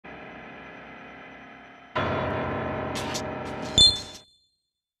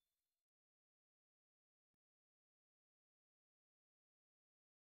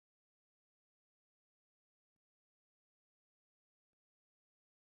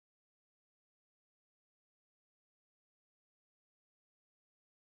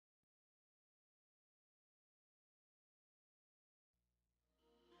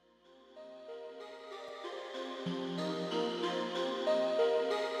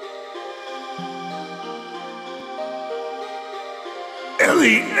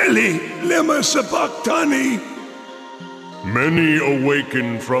Eli, Eli, lema sabachthani. Many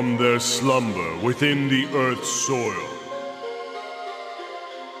awaken from their slumber within the earth's soil.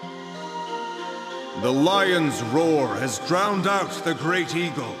 The lion's roar has drowned out the great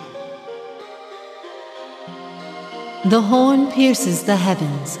eagle. The horn pierces the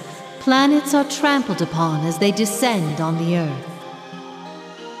heavens. Planets are trampled upon as they descend on the earth.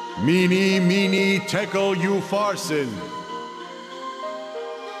 Mini, mini, tekel upharsin.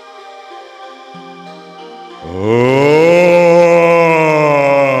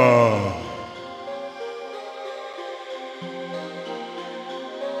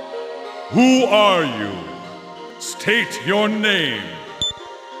 Who are you? State your name.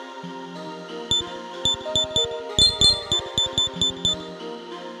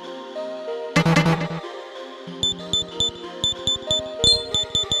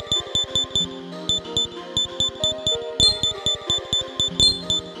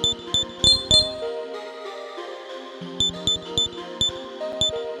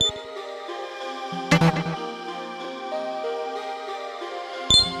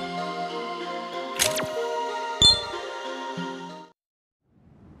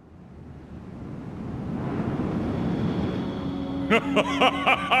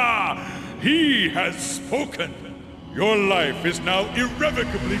 He has spoken! Your life is now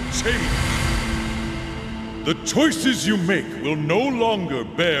irrevocably changed. The choices you make will no longer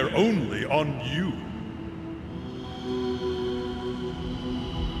bear only on you.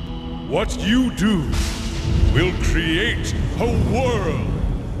 What you do will create a world.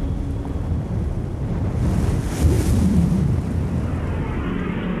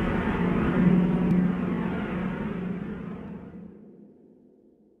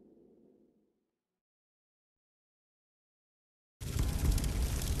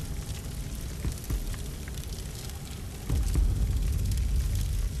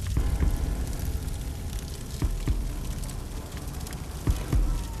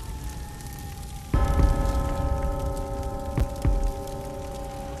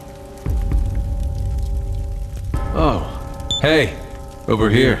 Oh, hey, over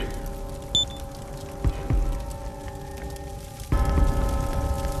here.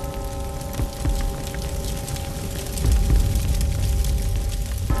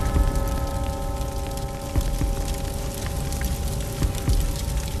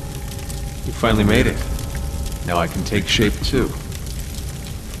 You finally made it. Now I can take shape too.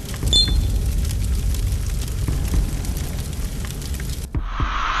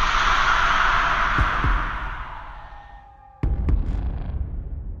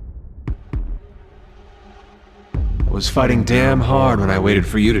 I was fighting damn hard when I waited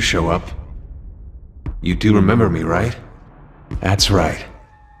for you to show up. You do remember me, right? That's right.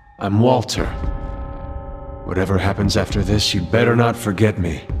 I'm Walter. Whatever happens after this, you'd better not forget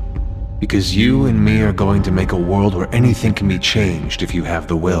me. Because you and me are going to make a world where anything can be changed if you have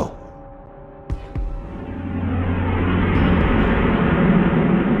the will.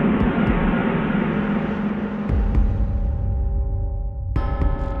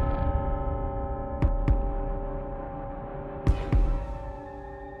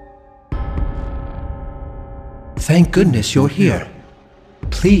 Thank goodness you're here.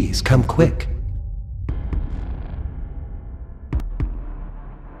 Please come quick.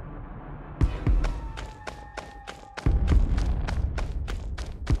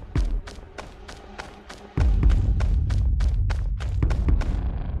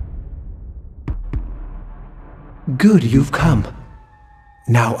 Good you've come.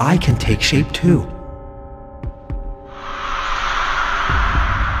 Now I can take shape too.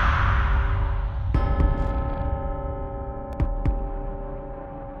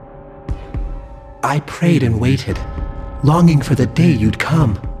 I prayed and waited, longing for the day you'd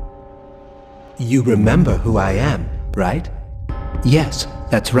come. You remember who I am, right? Yes,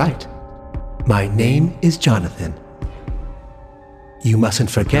 that's right. My name is Jonathan. You mustn't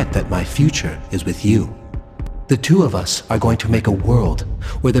forget that my future is with you. The two of us are going to make a world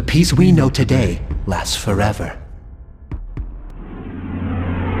where the peace we know today lasts forever.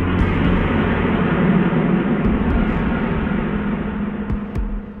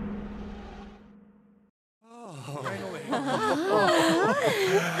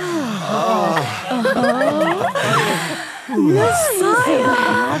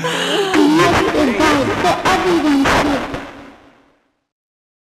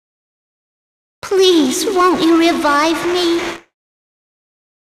 Please, won't you revive me?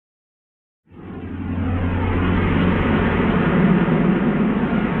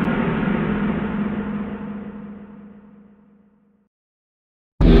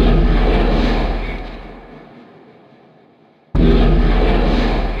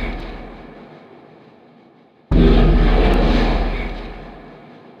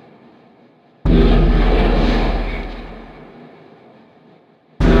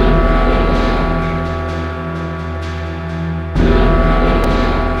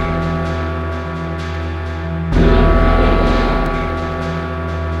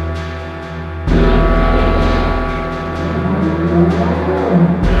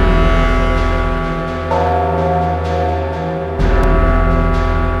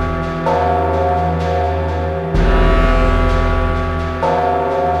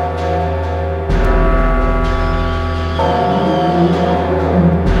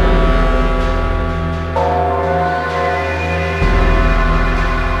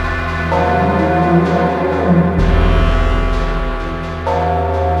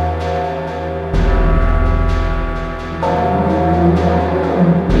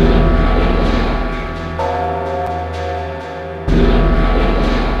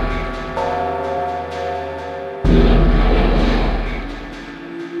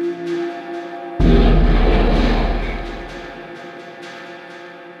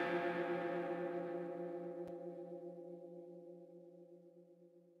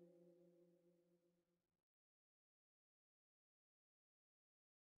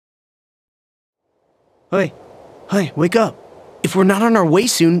 Hey, wake up. If we're not on our way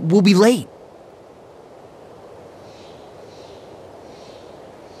soon, we'll be late.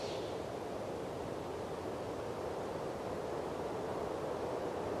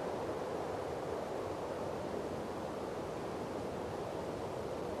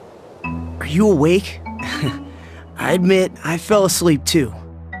 Are you awake? I admit, I fell asleep too.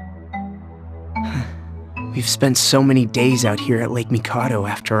 We've spent so many days out here at Lake Mikado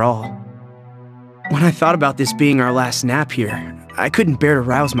after all. When I thought about this being our last nap here, I couldn't bear to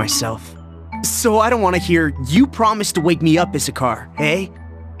rouse myself. So I don't want to hear, "You promised to wake me up, Issachar," eh?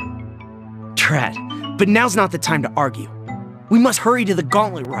 Drat, but now's not the time to argue. We must hurry to the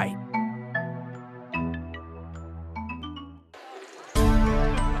gauntlet rite.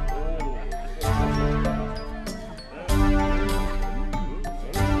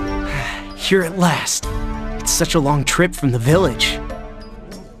 Here at last. It's such a long trip from the village.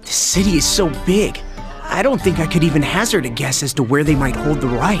 The city is so big, I don't think I could even hazard a guess as to where they might hold the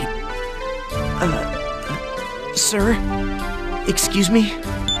rite. Sir? Excuse me?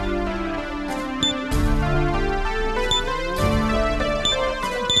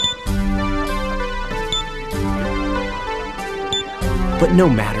 But no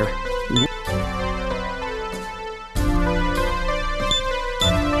matter.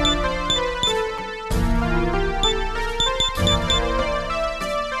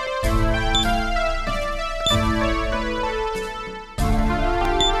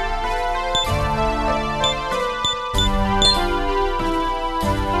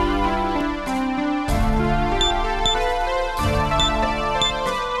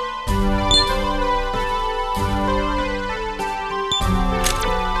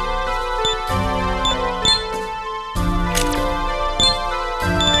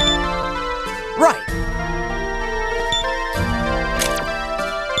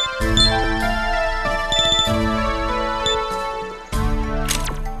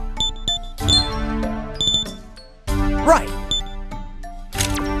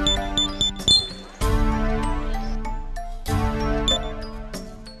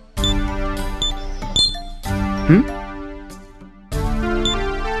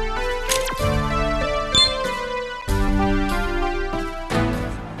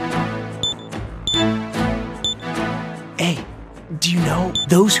 Hey, do you know,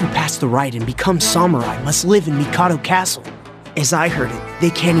 those who pass the rite and become samurai must live in Mikado Castle. As I heard it, they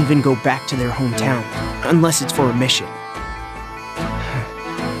can't even go back to their hometown, unless it's for a mission.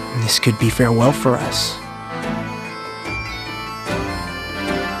 This could be farewell for us.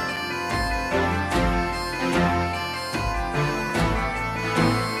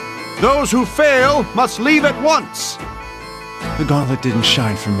 Those who fail must leave at once. The gauntlet didn't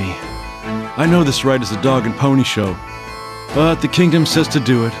shine for me. I know this rite is a dog and pony show, but the kingdom says to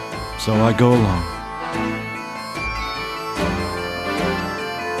do it, so I go along.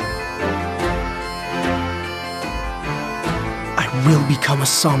 I will become a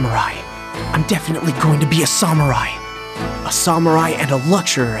samurai. I'm definitely going to be a samurai. A samurai and a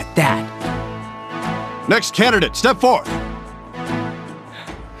lecturer at that. Next candidate, step forth.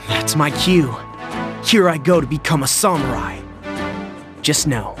 That's my cue. Here I go to become a samurai. Just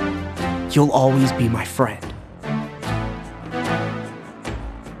know, you'll always be my friend.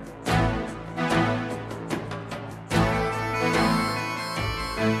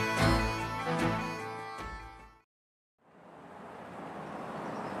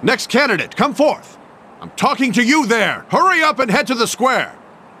 Next candidate, come forth. I'm talking to you there. Hurry up and head to the square.